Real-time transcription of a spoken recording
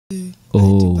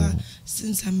Oh.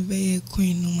 Since I'm a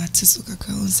queen, no matter so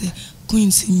say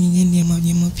queens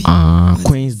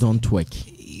queens don't twerk.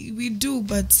 We do,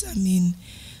 but I mean,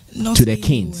 not to the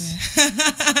kings.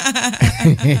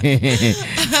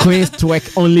 Queens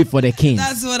twerk only for the king.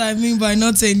 That's what I mean by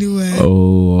not anywhere.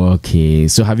 Oh, okay.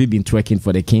 So have you been twerking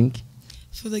for the king?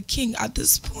 For the king at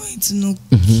this point,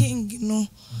 king,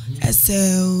 as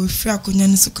a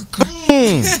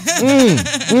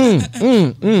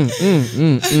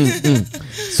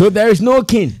So there is no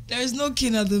king. There is no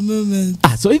king at the moment.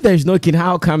 So if there is no king,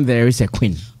 how come there is a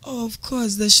queen? Oh, of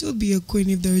course, there should be a queen.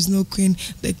 If there is no queen,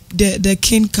 the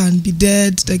king can be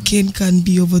dead, the king can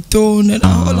be overthrown, and a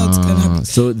whole lot can happen.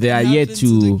 So they are yet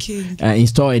to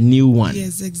install a new one.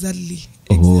 Yes, exactly.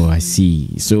 Oh, I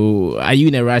see. So are you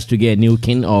in a rush to get a new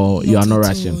king, or you are not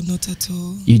rushing? Not at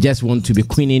all. You just want to be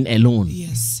queening alone?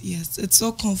 Yes. It's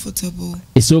so comfortable.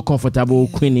 It's so comfortable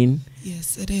queening?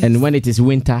 Yes, it is. And when it is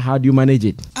winter, how do you manage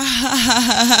it?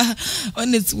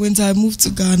 When it's winter, I move to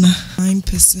Ghana.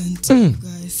 9%,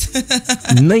 guys.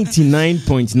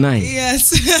 99.9.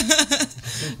 Yes.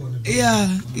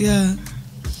 Yeah.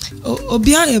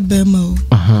 Obiya Bema.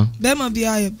 Bema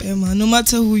biya Bema. No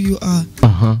matter who you are.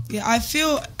 Yeah, I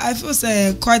feel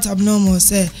say quite abnormal.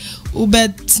 Say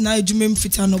ubet na ejumem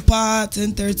fitanopa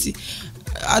 10:30.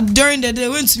 During the day,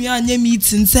 went to me and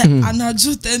meeting. Say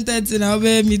anajo 10:30 na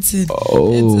we meeting.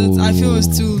 I feel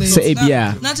it's too late. So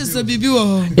not just a baby.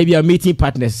 If you are meeting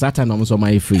partners, Saturn almost on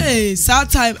my free. Hey, sad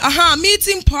time.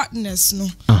 Meeting partners no.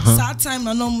 Sad time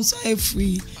na almost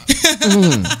free.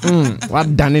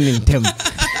 What done in them?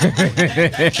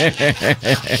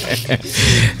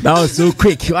 That was so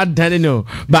quick. What done know?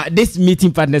 But this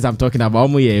meeting partners I'm talking about,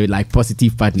 almost like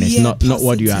positive partners, not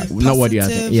what you are, not what you are.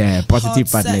 Yeah, positive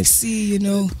hot, partners. Sexy, a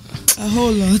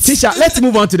whole lot. Tiisha, let's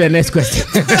move on to the next question.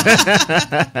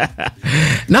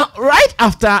 Now, right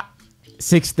after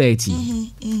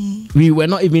 6:30, we were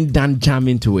not even done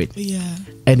jamming to it. Yeah.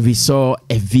 And we saw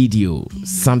a video,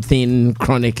 something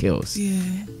Chronicles.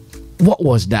 Yeah. What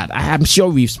was that? I am sure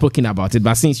we've spoken about it,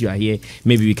 but since you are here,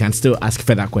 maybe we can still ask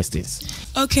further questions.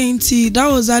 Okay, that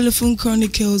was Zylofon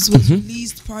Chronicles, was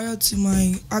released prior to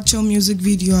my actual music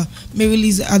video. May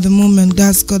release it at the moment.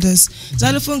 That's Goddess.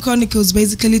 Zylofon Chronicles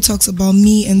basically talks about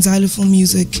me and xylophone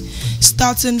music,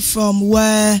 starting from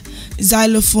where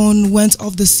xylophone went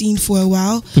off the scene for a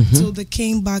while till they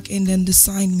came back and then they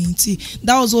signed me. See,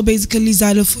 that was what basically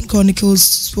Zylofon Chronicles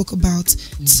spoke about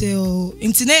till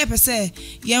internet per se.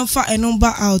 A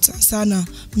number out sana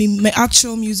my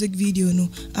actual music video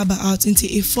about out until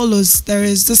it follows. There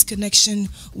is this connection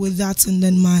with that and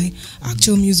then my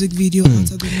actual music video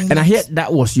out at the moment. And I hear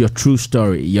that was your true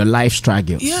story, your life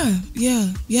struggle. Yeah,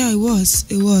 it was.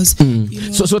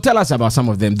 So tell us about some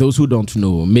of them, those who don't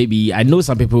know. Maybe I know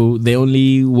some people, they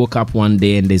only woke up one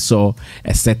day and they saw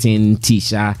a certain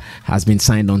Tiisha has been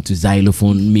signed on to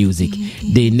Zylofon Music.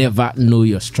 They never know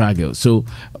your struggle. So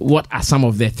what are some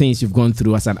of the things you've gone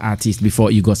through as an artist before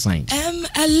you got signed?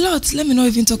 A lot. Let me not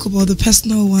even talk about the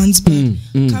personal ones, but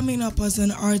coming up as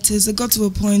an artist, it got to a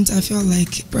point I felt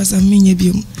like because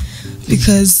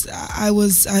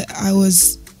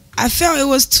I felt it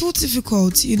was too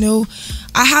difficult,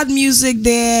 I had music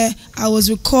there, I was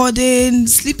recording,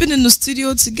 sleeping in the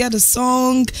studio to get a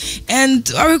song, and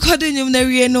recording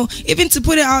even to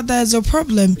put it out there is a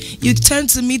problem. You tend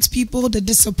to meet people that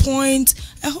disappoint,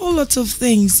 a whole lot of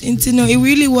things. And it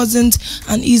really wasn't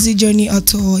an easy journey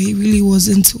at all. It really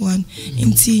wasn't one.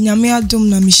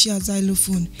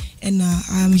 And I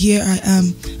am here. I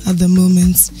am at the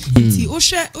moment.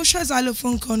 Osha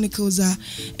Zylofon Chronicles.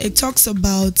 It talks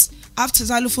about after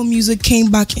Zylofon Music came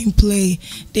back in play,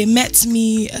 they met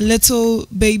me, a little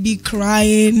baby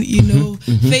crying,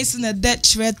 facing a death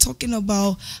threat, talking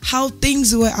about how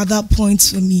things were at that point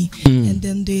for me. And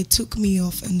then they took me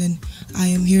off, and then I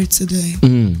am here today.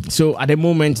 So at the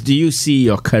moment, do you see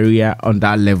your career on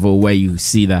that level where you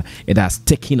see that it has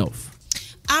taken off?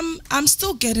 I'm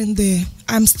still getting there.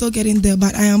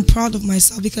 But I am proud of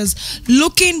myself because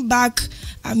looking back,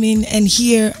 and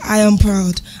here I am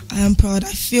proud. I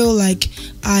feel like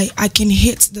I can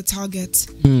hit the target.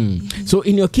 So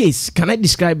in your case, can I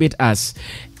describe it as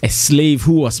a slave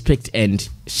who was picked and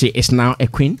she is now a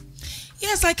queen?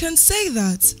 Yes, I can say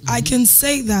that.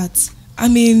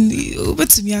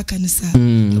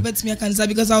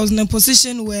 Because I was in a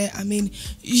position where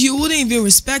you wouldn't even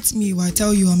respect me when I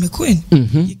tell you I'm a queen.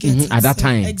 You get at that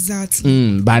time,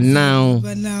 exactly. But now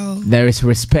there is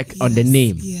respect on the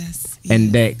name. Yes.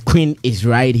 And the queen is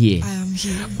right here. I am I'm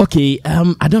here. Okay,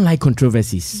 I don't like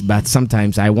controversies, but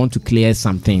sometimes I want to clear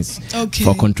some things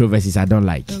for controversies I don't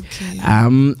like. Okay.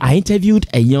 I interviewed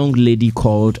a young lady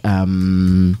called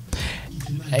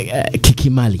Kiki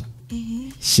Mali.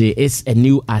 She is a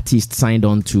new artist signed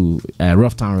on to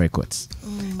Rough Town Records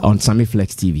on Sammy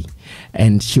Flex TV.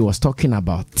 And she was talking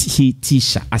about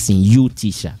Tiisha, as in you,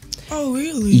 Tiisha. Oh,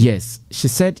 really? Yes. She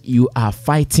said you are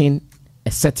fighting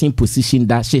a certain position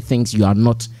that she thinks you are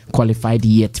not qualified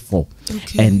yet for.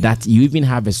 Okay. And that you even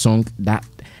have a song that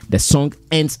the song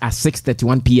ends at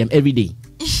 6:31 p.m. every day.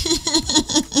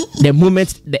 The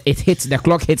moment it hits, the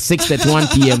clock hits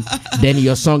 6:31 p.m., then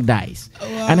your song dies.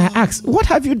 Wow. And I asked, what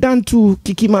have you done to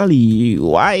Kiki Mali?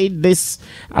 Why this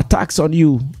attacks on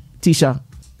you, Tiisha?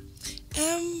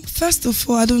 First of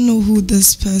all, I don't know who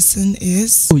this person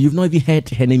is. Oh, you've not even heard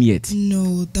her name yet?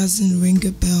 No, doesn't ring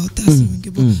a bell.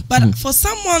 But for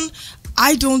someone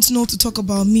I don't know to talk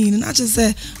about me, and I just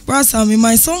say, Brasami,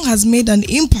 my song has made an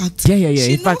impact. Yeah.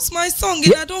 She knows my song,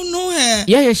 and I don't know her.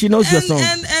 Yeah, she knows your song.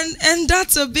 And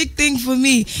that's a big thing for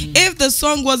me. If the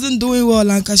song wasn't doing well,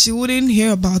 Lanka, she wouldn't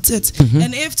hear about it.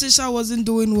 And if Tiisha wasn't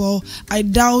doing well, I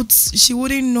doubt she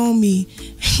wouldn't know me.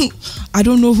 I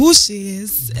don't know who she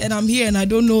is, and I'm here, and I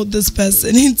don't know this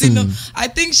person. I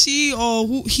think she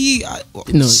or he,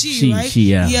 right?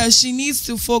 She needs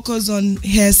to focus on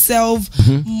herself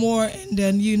more, and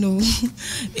then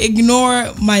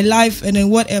ignore my life and then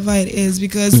whatever it is,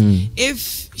 because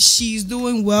if she's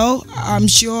doing well, I'm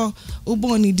sure in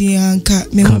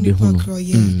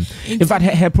fact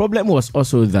her problem was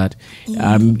also that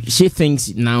she thinks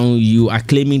now you are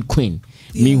claiming queen.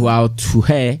 Meanwhile, to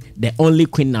her, the only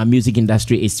queen in our music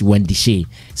industry is Wendy Shea.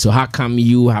 So how come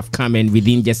you have come and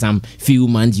within just some few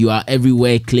months you are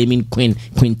everywhere claiming Queen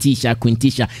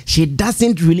Tiisha? She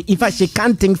doesn't really, in fact, she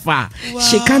can't think far. Wow.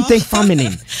 She can't think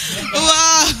feminine.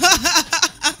 Wow.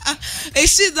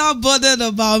 Is she not bothered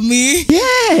about me?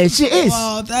 Yeah, she is.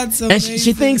 Wow, that's amazing. And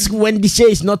she thinks Wendy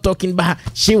Shea is not talking about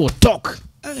her, she will talk.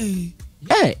 Hey.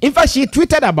 Yeah, in fact, she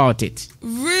tweeted about it.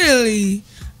 Really?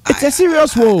 It's a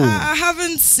serious role. I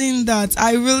haven't seen that.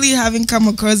 I really haven't come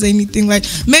across anything like.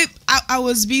 Maybe I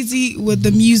was busy with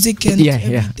the music and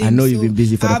everything. I know you've been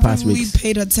busy for the past weeks. I haven't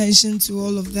really paid attention to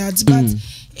all of that. But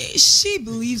she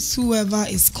believes whoever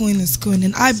is queen,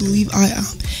 and I believe I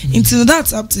am. And so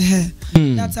that's up to her.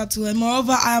 That's up to her.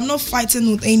 Moreover, I am not fighting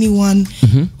with anyone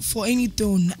for any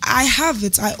throne. I have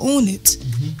it. I own it.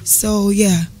 So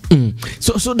yeah.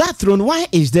 So that throne, why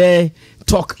is there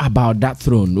talk about that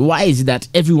throne? Why is it that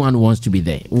everyone wants to be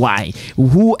there? Why?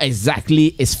 Who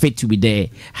exactly is fit to be there?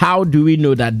 How do we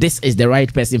know that this is the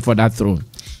right person for that throne?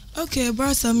 Okay,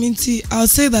 Brasa Minty, I'll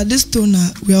say that this throne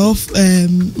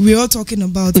we're all talking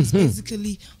about is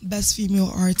basically best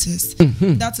female artist.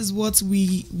 That is what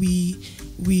we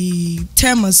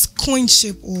term as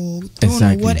queenship or throne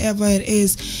or whatever it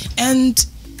is. And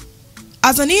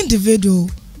as an individual,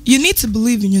 you need to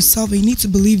believe in yourself, and you need to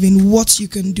believe in what you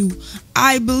can do.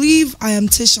 I believe I am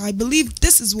Tiisha. I believe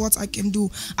this is what I can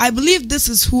do. I believe this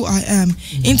is who I am.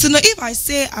 And to know if I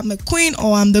say I'm a queen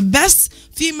or I'm the best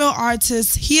female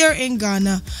artist here in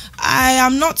Ghana, I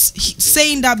am not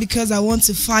saying that because I want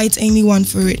to fight anyone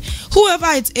for it.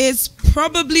 Whoever it is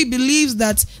probably believes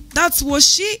that that's what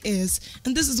she is,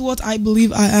 and this is what I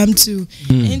believe I am too.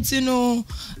 And to know,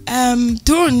 and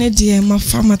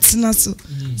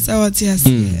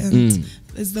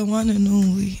it's the one and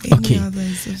only. Any other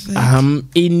is a fake.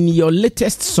 In your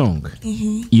latest song,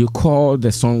 you call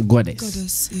the song Goddess.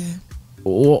 Goddess, yeah.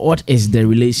 What is the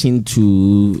relation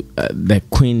to the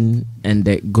queen and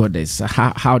the goddess?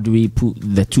 How do we put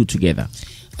the two together?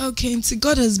 Okay, to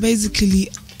Goddess, basically,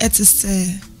 it is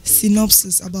a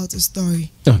synopsis about a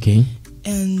story. Okay.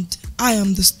 And I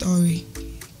am the story.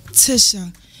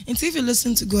 Tiisha. And so if you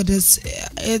listen to Goddess,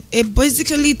 it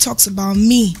basically talks about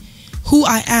me, who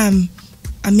I am.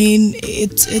 I mean,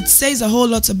 it says a whole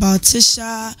lot about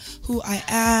Tiisha, who I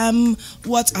am,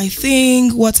 what I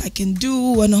think, what I can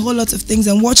do, and a whole lot of things.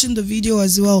 And watching the video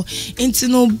as well. And to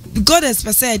know, Goddess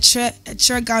per se,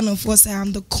 a Ghana for say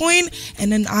I'm the queen,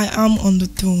 and then I am on the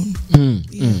throne.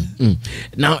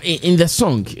 Now, in the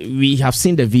song, we have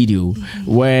seen the video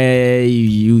where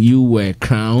you were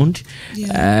crowned.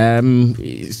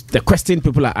 The question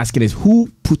people are asking is,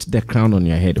 who put the crown on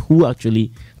your head? Who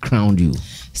actually crowned you?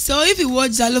 So if you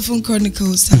watch Zylofon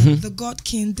Chronicles, the God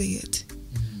King did.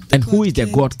 And who is the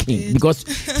God King? Because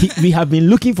we have been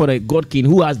looking for a God King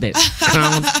who has the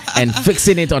crown and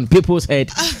fixing it on people's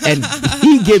head, and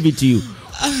he gave it to you.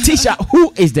 Tiisha,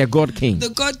 who is the God King? The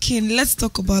God King. Let's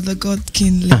talk about the God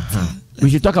King later. We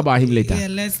should talk about him later. Yeah,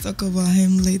 let's talk about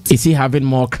him later. Is he having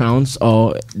more crowns,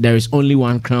 or there is only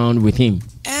one crown with him?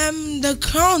 The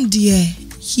crown, dear,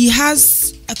 he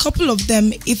has a couple of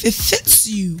them if it fits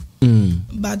you.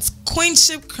 But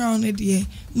queenship crown, dear,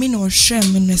 me no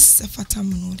shem, me no sefatam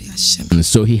no de shem.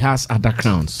 So he has other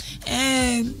crowns.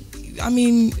 I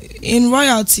mean, in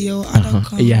royalty or other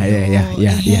crown.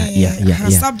 Yeah.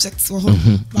 Subjects for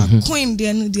her, but queen,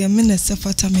 dear, me no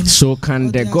sefatam. So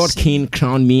can the God King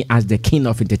crown me as the king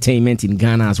of entertainment in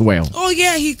Ghana as well? Oh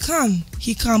yeah, he can,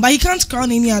 but he can't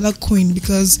crown any other queen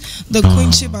because the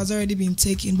queenship has already been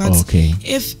taken. But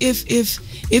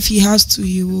if he has to,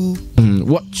 he will.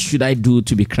 What should I do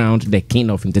to be crowned the king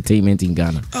of entertainment in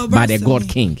Ghana by the God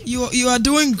King? You are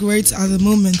doing great at the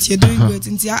moment. You're doing great.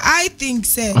 I think,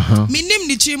 say, me name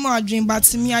the chimo dream, but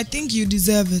to me, I think you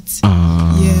deserve it.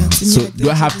 Yeah. So do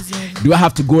I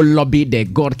have to go lobby the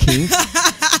God King?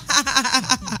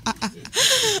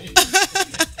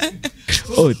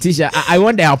 Oh, Tiisha, I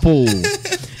want the apple.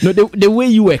 No, the way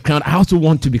you were crowned, I also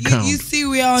want to be crowned. You see,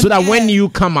 we are on so that air. When you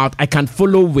come out, I can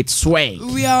follow with swag.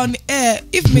 We are on air.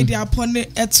 If media upon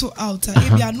it to out,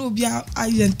 if you are no be I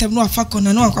no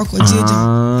fakona no akwa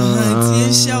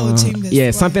yeah,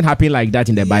 something happened like that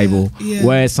in the Bible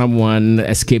where someone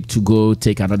escaped to go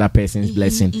take another person's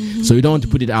blessing. So you don't want to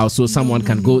put it out so someone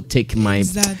can go take my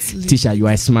Tiisha. You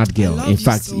are a smart girl. In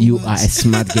fact, you are a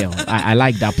smart girl. I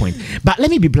like that point. But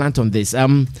let me be blunt on this.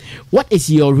 What is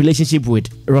your relationship with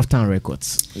Rough Town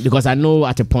Records? Because I know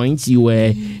at a point you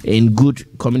were in good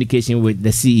communication with the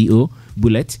CEO,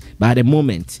 Bullet, but at the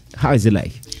moment, how is it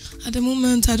like? At the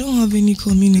moment, I don't have any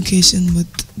communication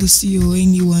with the CEO,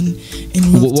 anyone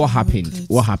in Rough Town What happened? Records.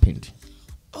 What happened?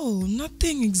 Oh,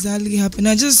 nothing exactly happened.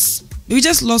 We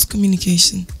just lost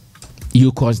communication.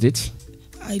 You caused it?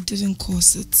 I didn't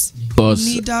cause it.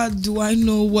 Neither do I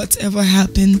know whatever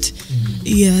happened.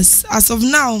 Yes. As of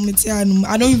now,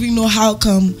 I don't even know how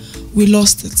come we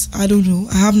lost it. I don't know.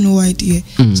 I have no idea.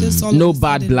 Just no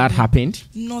bad blood happened?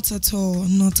 Not at all.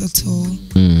 Not at all.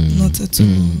 Not at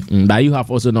all. But you have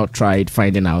also not tried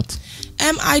finding out?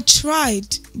 I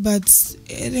tried, but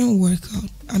it didn't work out.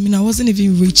 I mean, I wasn't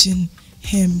even reaching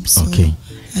him. So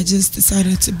I just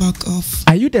decided to back off.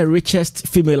 Are you the richest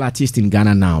female artist in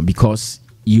Ghana now? Because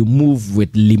you move with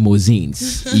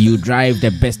limousines. You drive the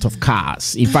best of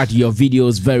cars. In fact, your video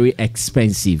is very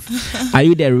expensive. Are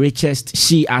you the richest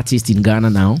she artist in Ghana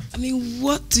now? I mean,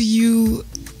 what do you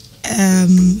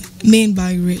mean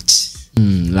by rich?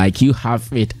 Like you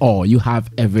have it all. You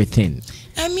have everything.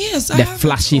 Yes, the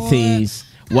flashy things.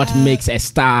 What makes a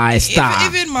star a star?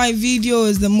 Even my video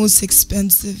is the most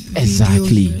expensive video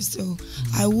here, so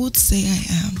I would say I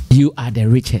am. You are the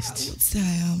richest. I would say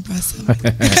I am, Brasa.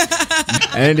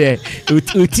 And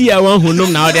Utia one who know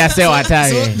now they say what I.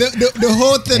 So the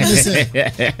whole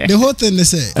thing they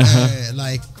say,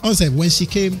 like I said, when she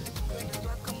came,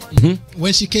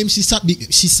 she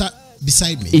sat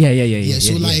beside me. Yeah.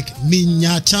 So like me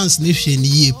nya chance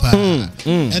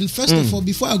and first of all,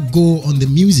 before I go on the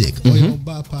music,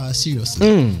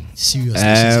 seriously, she's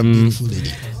a beautiful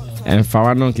lady. And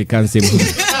Fawanon can say no,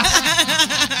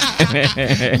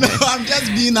 I'm just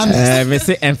being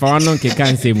honest.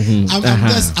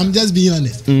 I'm just being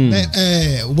honest.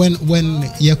 When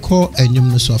you call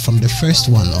from the first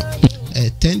one,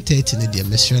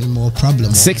 10:30 more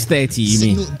problem. 6:30, you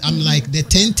mean? No, I'm like the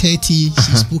 10:30 she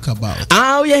spoke about.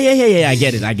 Oh yeah. I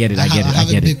get it. I get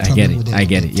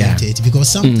it. Yeah. Because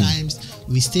sometimes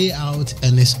we stay out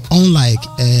and it's unlike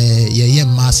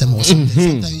mass or something.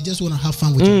 Sometimes you just want to have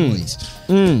fun with your boys.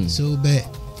 So but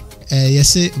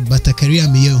yes, but a career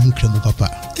me papa.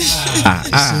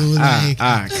 So like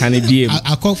can it be?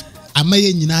 I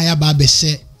may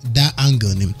that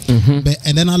angle. But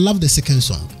and then I love the second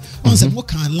song. What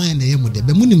kind of line they made?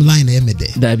 But munim line they made.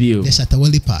 The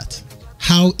Shatawali part,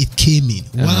 how it came in.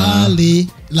 Wale,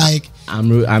 like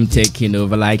I'm taking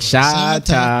over like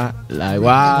Shatta, like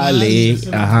Wale.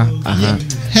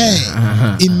 Hey,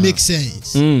 it makes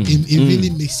sense. It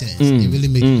really makes sense. It really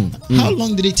makes. How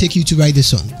long did it take you to write the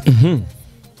song,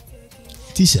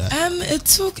 Tiisha? It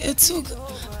took.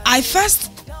 I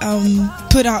first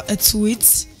put out a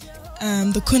tweet.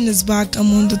 The queen is back,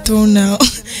 I'm on the throne now,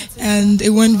 and it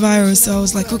went viral. So I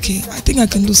was like, okay, I think I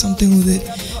can do something with it.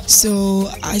 So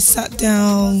I sat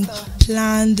down,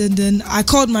 planned, and then I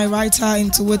called my writer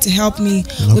into it to help me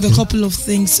with a couple of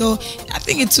things. So I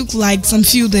think it took like some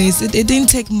few days. It didn't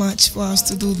take much for us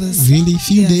to do this. Really?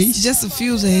 Few days? Just a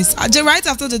few days. Right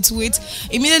after the tweet,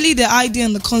 immediately the idea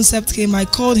and the concept came. I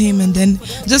called him, and then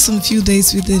just some few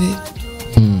days we did it.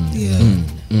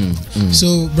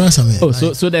 So, Brasa,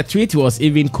 so the tweet was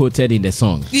even quoted in the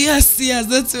song. Yes,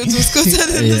 that's it. It was quoted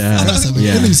in the song.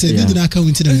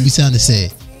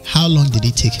 how long did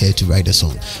it take her to write the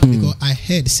song? Because I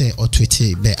heard say or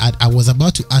tweeted, but I was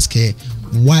about to ask her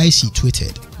why she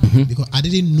tweeted because I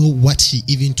didn't know what she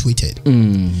even tweeted.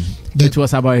 It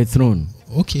was about a throne.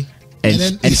 Okay.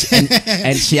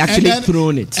 And she actually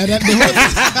thrown it. And then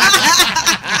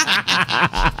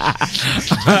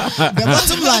the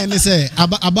bottom line is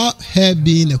about her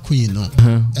being a queen.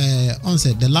 On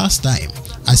said the last time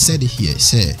I said it here,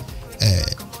 say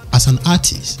as an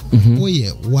artist, oh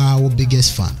yeah, wow,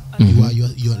 biggest fan. You are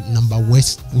your number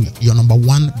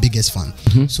one biggest fan.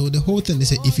 So the whole thing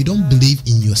is if you don't believe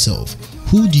in yourself,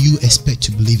 who do you expect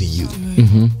to believe in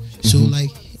you? So like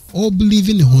all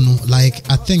believing in Hono, like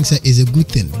I think that is a good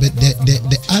thing. But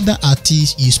the other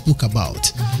artists you spoke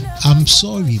about, I'm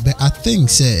sorry, but I think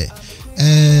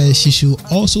she should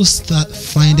also start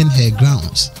finding her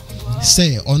grounds.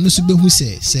 Say ono sube who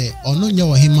say ono nya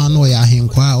wo hema no ya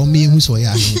henkwa o me hu so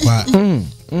ya henkwa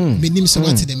menim so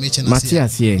what the mention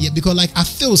yeah, because like I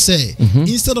feel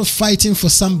instead of fighting for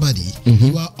somebody,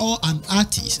 you are all an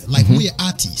artist, like we are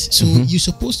artists, so you're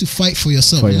supposed to fight for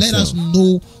yourself. Let us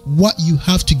know what you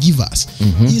have to give us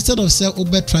instead of say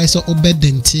obe try so obe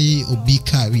dente obi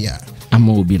career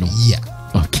amobino. Yeah.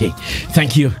 Okay,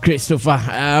 thank you, Christopher.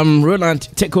 Roland,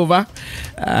 take over.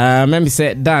 Maybe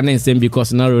say Dan and same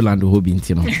because now Roland will be in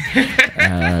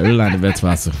Roland bet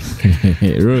faster.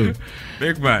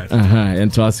 Big man.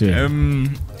 And to us.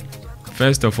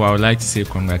 First of all, I would like to say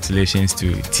congratulations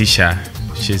to Tiisha.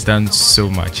 She's done so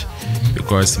much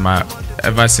because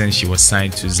ever since she was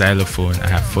signed to Zylofon, I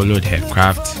have followed her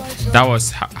craft. That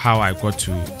was how I got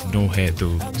to know her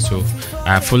though. So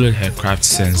I have followed her craft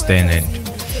since then, and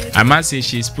I must say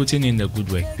she's putting in the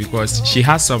good work because she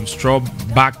has some strong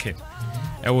backing.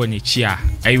 I will be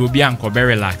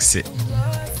very relaxed.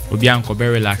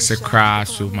 Cry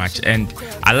so much, and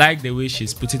I like the way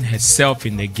she's putting herself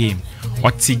in the game.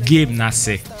 What's the game na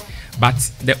say? But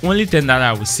the only thing that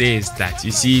I would say is that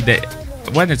you see that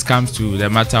when it comes to the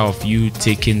matter of you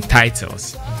taking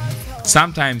titles,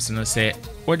 sometimes say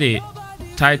what the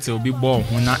title be born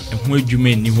who you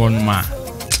mean you want ma.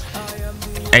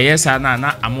 Yes, I'm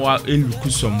look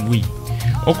some way.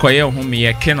 Okay, me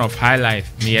a king of high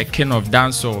life, me a king of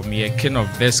dancehall, me a king of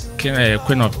this,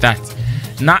 queen of that.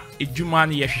 Na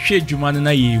ejumani ye hwe ejumani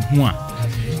na ye hu a,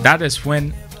 that is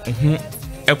when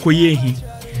ekoye hi.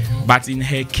 But in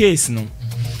her case no,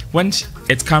 when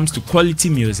it comes to quality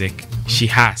music, she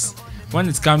has. When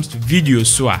it comes to videos,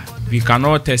 so we can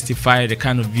all testify the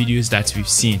kind of videos that we've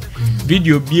seen.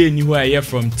 Video be anywhere here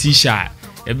from Tiisha,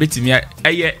 a bit me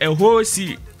a whole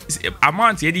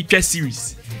amount edit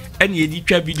series. Any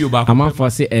edit video back. Amount for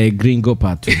say a gringo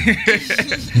part.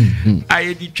 I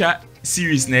edit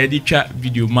series na edit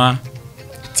video ma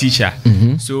Tiisha.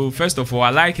 So first of all, I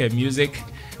like her music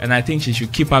and I think she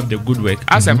should keep up the good work.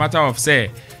 As a matter of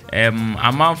say,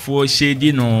 amount for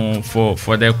shady no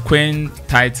for the queen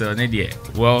title,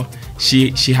 well,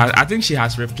 she has, I think she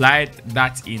has replied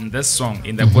that in this song,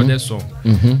 in the goddess song,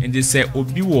 and they say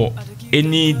obiwo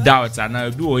any doubts and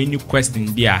obiwo any question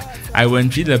there, I will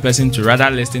entreat the person to rather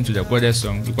listen to the goddess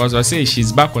song because I say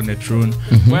she's back on the throne.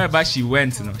 Wherever she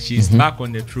went, she's back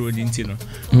on the throne.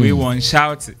 We won't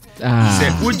shout. Say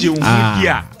would you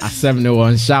dear? I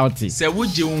 71 shouting. Say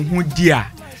would you dear?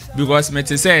 Because me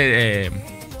to say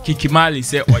Kikimali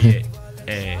say oh yeah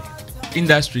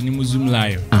industry ni Zoom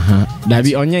Lion. That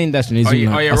be on your industry ni Zoom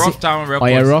Lion. Oh yeah, rough town records.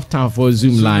 Oh yeah, rough town for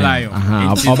Zoom Lion.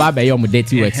 Oba be your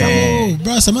dirty work some. Oh,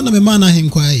 bro, some na me man him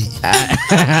kwai.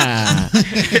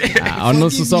 Ono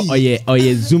so oh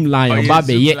yeah Zoom Lion. Oba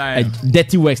be ye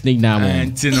dirty works ni na mo.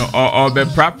 And or be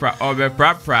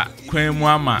proper queen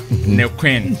mama ne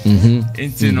queen.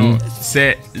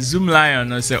 Say Zoom Lion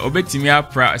no say obetimi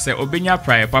apra say obenya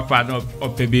pra papa no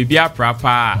ope baby apra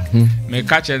pa. Me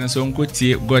catch and so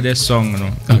nkotie goddess song no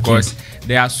because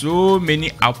there are so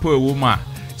many apo woman.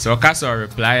 So cast a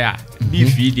reply be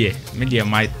video me dey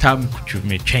my time to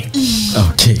me change.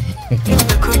 Okay.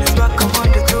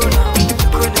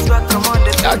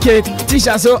 Okay,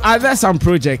 Tiisha, so are there some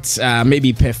projects,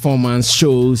 maybe performance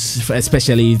shows,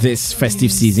 especially this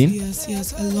festive season?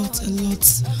 Yes, a lot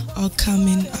are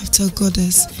coming after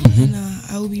Goddess. And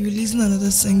I will be releasing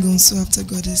another single so after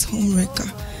Goddess, Home Wrecker.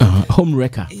 Home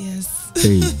Wrecker? Yes.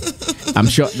 Hey. I'm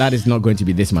sure that is not going to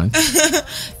be this month.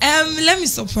 Let me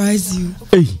surprise you.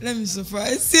 Hey. Let me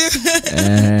surprise you.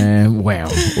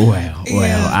 Well.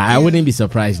 I wouldn't be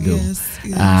surprised though. Yes.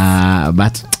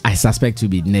 But I suspect to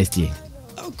be next year.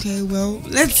 Okay, well,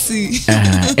 let's see.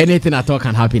 Anything at all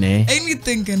can happen, eh?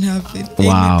 Anything can happen.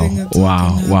 Wow, Anything at all wow,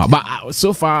 can happen. wow. But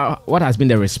so far, what has been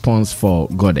the response for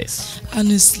Goddess?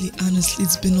 Honestly,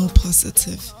 it's been all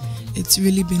positive. It's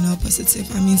really been all positive.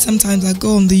 I mean, sometimes I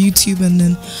go on the YouTube and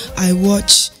then I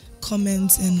watch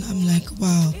comments and I'm like,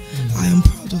 wow, I am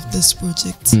proud of this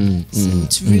project. So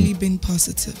it's really been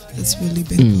positive. It's really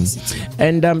been positive.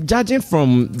 And judging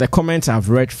from the comments I've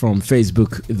read from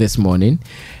Facebook this morning,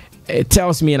 it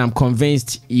tells me, and I'm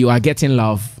convinced, you are getting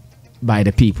love by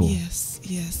the people.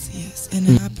 Yes. And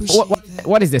I appreciate that.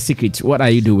 What is the secret? What are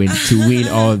you doing to win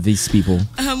all these people?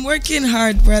 I'm working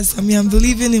hard, Brass. I mean, I'm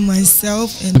believing in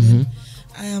myself, and then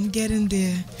I am getting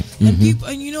there. And people,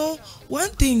 and you know, one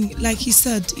thing, like he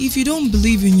said, if you don't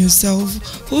believe in yourself,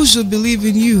 who should believe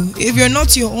in you? If you're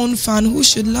not your own fan, who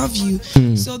should love you?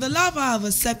 So the love I have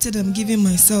accepted, I'm giving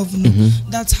myself. You know,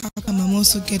 that's how come I'm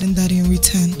also getting that in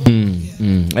return.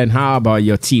 And how about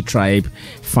your T-Tribe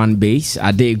fan base?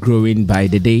 Are they growing by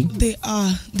the day? They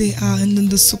are, and then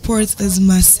the support is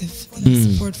massive. And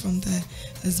the support from there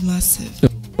is massive.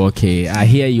 Okay, I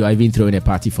hear you are even throwing a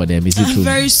party for them. Is it true?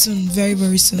 Very soon,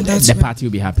 very soon. That's the party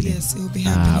will be happening. Yes, it will be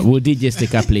happening. Will DJs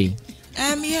take a play?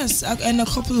 Yes, and a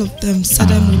couple of them.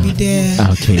 Saddam will be there.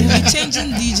 Okay. We'll be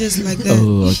changing DJs like that.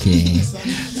 Oh, okay.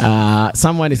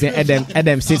 Someone is saying,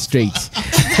 Adam, sit straight.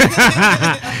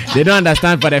 They don't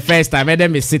understand for the first time.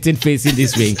 Adam is sitting facing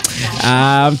this way.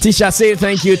 Tiisha, say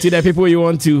thank you to the people you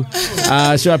want to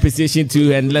show appreciation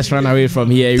to, and let's run away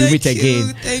from here. We meet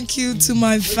again. Thank you to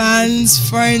my fans,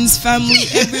 friends, family,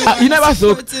 everyone. You never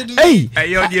spoke. Hey,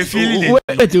 you're feeling it.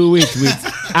 Wait.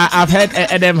 I've heard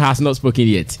Adam has not spoken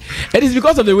yet. It is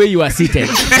because of the way you are seated.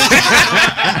 You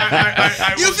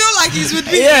feel like he's with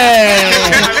me?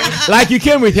 Yeah, like you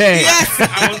came with her. Yes.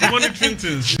 I was monitoring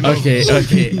things. You know?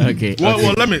 Okay.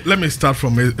 Well, let me start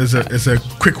from it. It's a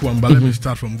quick one, but let me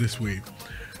start from this way.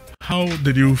 How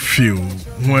did you feel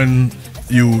when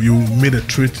you made a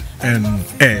tweet and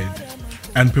aired,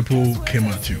 and people came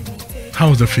at you? How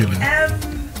was the feeling?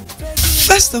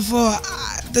 First of all,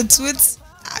 the tweets,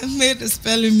 I made a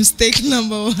spelling mistake,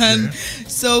 number one. Yeah.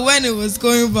 So when it was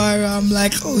going viral, I'm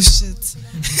like, oh shit.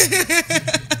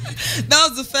 That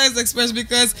was the first expression,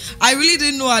 because I really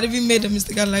didn't know I'd even made a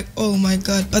mistake. I'm like, oh my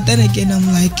God. But then again, I'm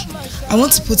like, I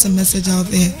want to put a message out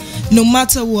there. No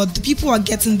matter what, the people are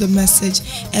getting the message.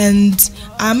 And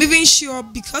I'm even sure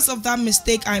because of that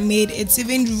mistake I made, it's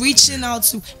even reaching out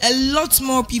to a lot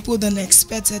more people than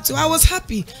expected. So I was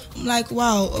happy. I'm like,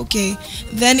 wow, okay.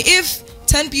 Then if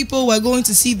 10 people were going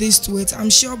to see this tweet, I'm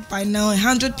sure by now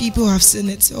 100 people have seen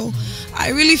it. So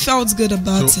I really felt good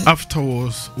about it. So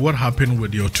afterwards, what happened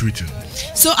with your tweeting?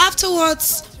 So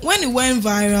afterwards, when it went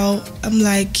viral, I'm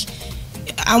like,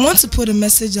 I want to put a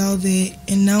message out there,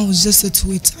 and now it's just a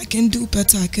tweet. I can do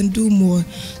better, I can do more.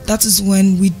 That is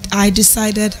when I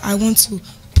decided I want to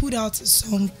put out a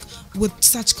song with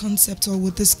such concept, or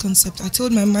with this concept. I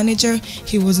told my manager,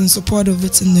 he was in support of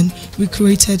it, and then we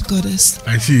created Goddess.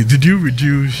 I see. Did you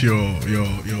reduce your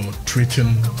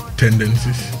tweeting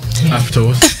tendencies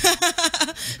afterwards?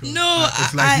 No,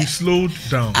 it's like you slowed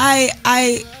down.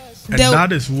 And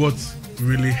that is what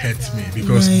really hurt me,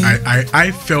 because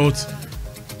I felt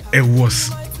it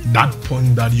was that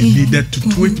point that you needed to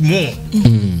tweet more,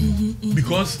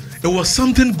 because it was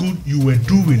something good you were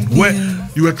doing, where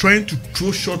you were trying to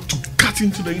throw shot to cut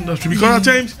into the industry, because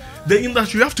at times the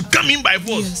industry, you have to come in by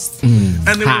force.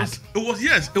 And it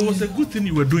was a good thing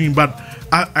you were doing, but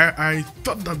I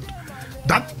thought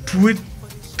that tweet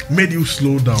made you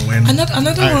slow down. And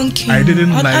another one came. I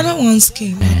didn't like. Other ones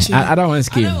came. Other ones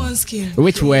came.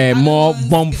 Which were more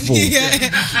bombful.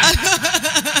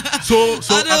 So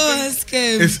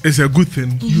it's a good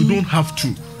thing. You don't have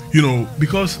to,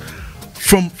 because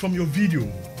from your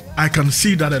video, I can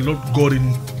see that a lot got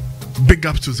in. Big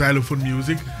ups to Zylofon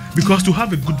Music, because to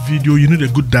have a good video, you need a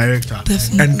good director.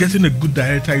 Definitely. And getting a good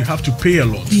director, you have to pay a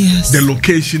lot. Yes. The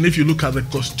location, if you look at the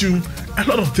costume, a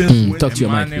lot of things went talk to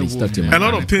your mic, please. Talk to your mic. A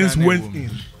lot of things went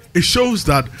in. It shows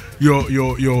that your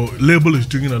label is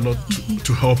doing a lot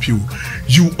to help you.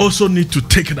 You also need to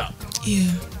take it up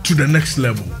to the next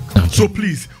level. Okay. So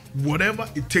please, whatever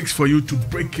it takes for you to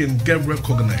break in, get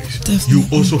recognized, Definitely. you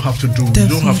also have to do. Definitely. You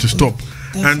don't have to stop.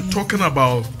 Definitely. And talking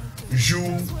about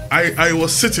you, I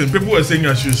was sitting, people were saying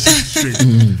I should sit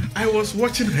straight. I was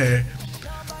watching her,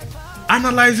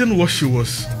 analyzing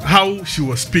how she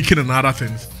was speaking and other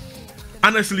things.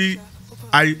 Honestly,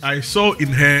 I saw in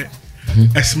her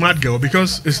a smart girl,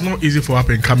 because it's not easy for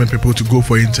up-and-coming people to go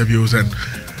for interviews and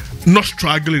not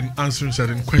struggling answering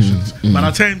certain questions. But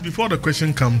at times, before the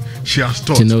question comes, she has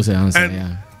thought. She knows the answer,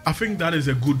 and I think that is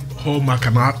a good hallmark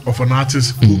of an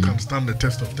artist who can stand the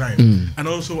test of time. And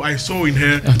also, I saw in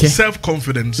her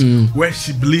self-confidence, where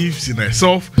she believes in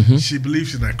herself, she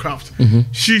believes in her craft.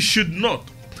 She should not.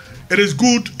 It is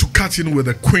good to cut in with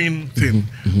a queen thing,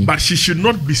 but she should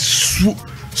not be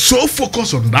so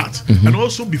focused on that, and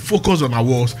also be focused on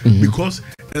awards, because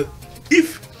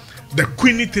if the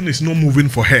queenie thing is not moving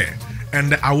for her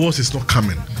and the awards is not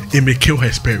coming, it may kill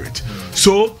her spirit.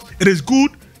 So it is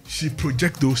good she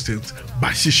project those things,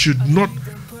 but she should not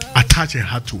attach her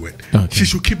heart to it. She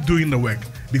should keep doing the work,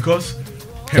 because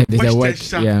her voice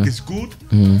texture is good,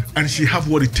 and she have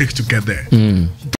what it takes to get there.